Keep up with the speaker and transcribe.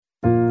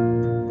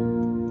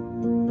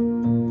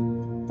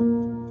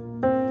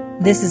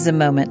This is a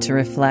moment to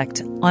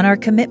reflect on our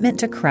commitment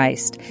to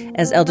Christ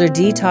as Elder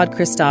D. Todd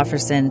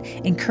Christofferson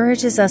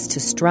encourages us to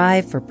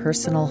strive for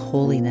personal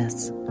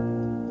holiness.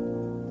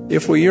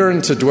 If we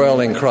yearn to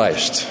dwell in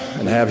Christ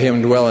and have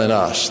Him dwell in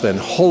us, then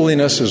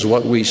holiness is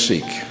what we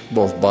seek,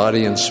 both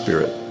body and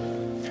spirit.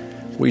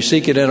 We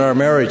seek it in our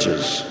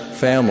marriages,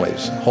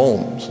 families,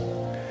 homes.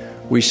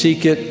 We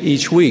seek it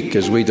each week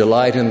as we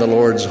delight in the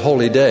Lord's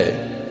holy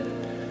day.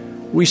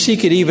 We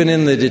seek it even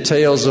in the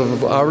details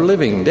of our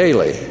living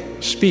daily,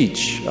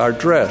 speech, our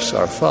dress,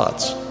 our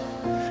thoughts.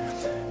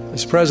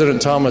 As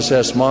President Thomas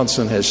S.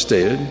 Monson has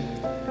stated,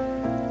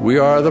 we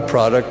are the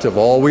product of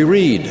all we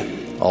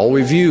read, all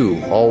we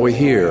view, all we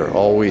hear,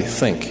 all we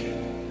think.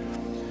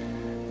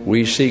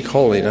 We seek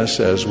holiness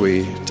as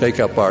we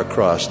take up our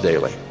cross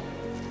daily.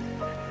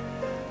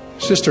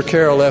 Sister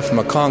Carol F.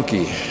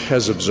 McConkie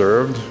has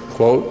observed,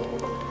 quote,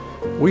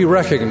 "We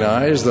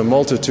recognize the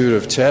multitude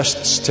of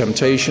tests,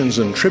 temptations,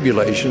 and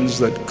tribulations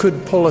that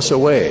could pull us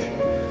away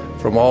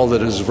from all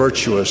that is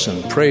virtuous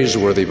and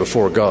praiseworthy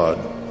before God.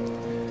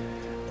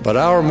 But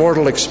our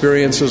mortal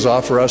experiences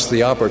offer us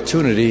the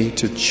opportunity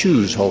to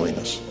choose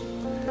holiness.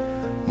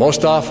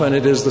 Most often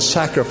it is the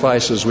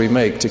sacrifices we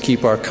make to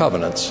keep our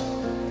covenants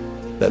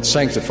that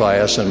sanctify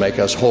us and make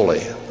us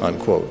holy,"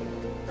 unquote.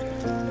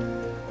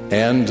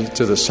 And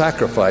to the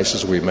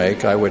sacrifices we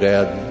make, I would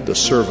add the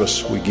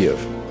service we give.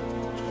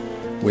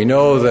 We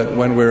know that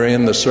when we're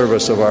in the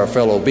service of our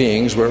fellow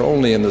beings, we're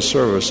only in the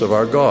service of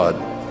our God.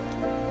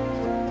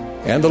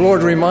 And the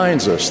Lord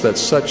reminds us that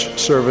such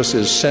service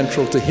is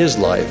central to His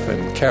life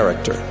and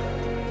character.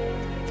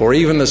 For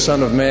even the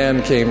Son of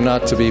Man came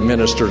not to be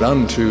ministered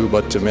unto,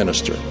 but to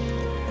minister,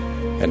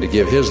 and to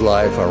give His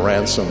life a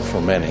ransom for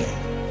many.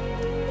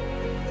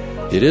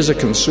 It is a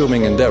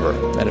consuming endeavor,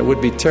 and it would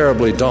be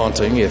terribly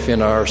daunting if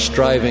in our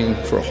striving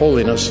for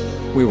holiness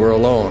we were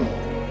alone.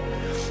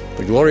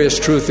 The glorious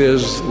truth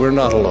is we're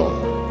not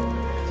alone.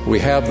 We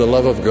have the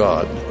love of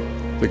God,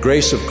 the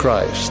grace of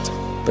Christ,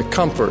 the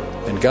comfort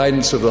and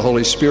guidance of the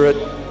Holy Spirit,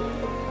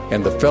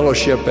 and the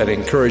fellowship and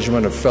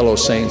encouragement of fellow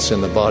saints in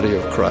the body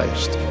of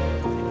Christ.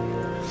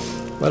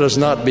 Let us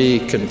not be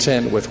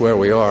content with where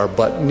we are,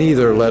 but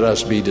neither let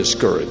us be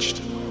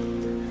discouraged.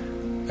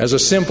 As a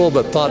simple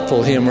but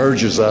thoughtful hymn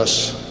urges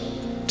us,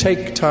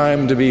 take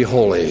time to be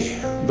holy.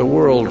 The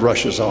world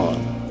rushes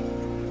on.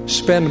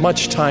 Spend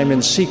much time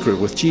in secret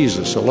with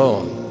Jesus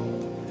alone.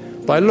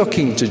 By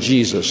looking to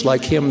Jesus,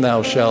 like Him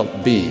thou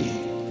shalt be.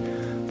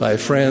 Thy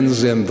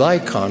friends in thy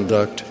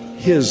conduct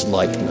His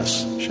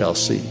likeness shall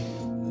see.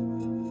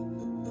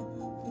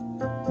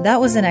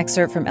 That was an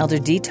excerpt from Elder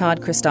D.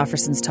 Todd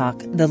Christofferson's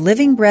talk, The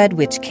Living Bread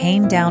Which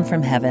Came Down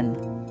from Heaven.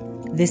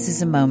 This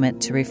is a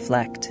moment to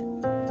reflect.